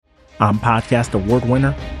I'm podcast award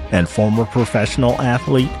winner and former professional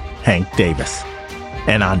athlete Hank Davis.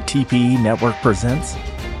 And on TPE Network Presents,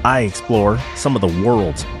 I explore some of the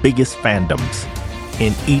world's biggest fandoms.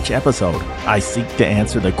 In each episode, I seek to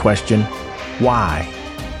answer the question, why?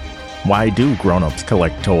 Why do grown-ups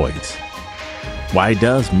collect toys? Why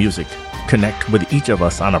does music connect with each of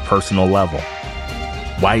us on a personal level?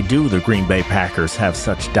 Why do the Green Bay Packers have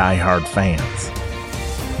such diehard fans?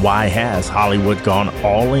 Why has Hollywood gone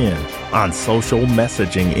all in on social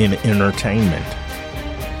messaging in entertainment?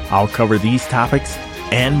 I'll cover these topics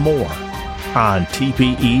and more on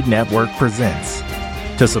TPE Network Presents.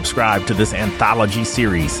 To subscribe to this anthology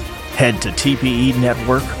series, head to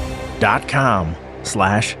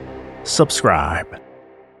tpenetwork.com/subscribe.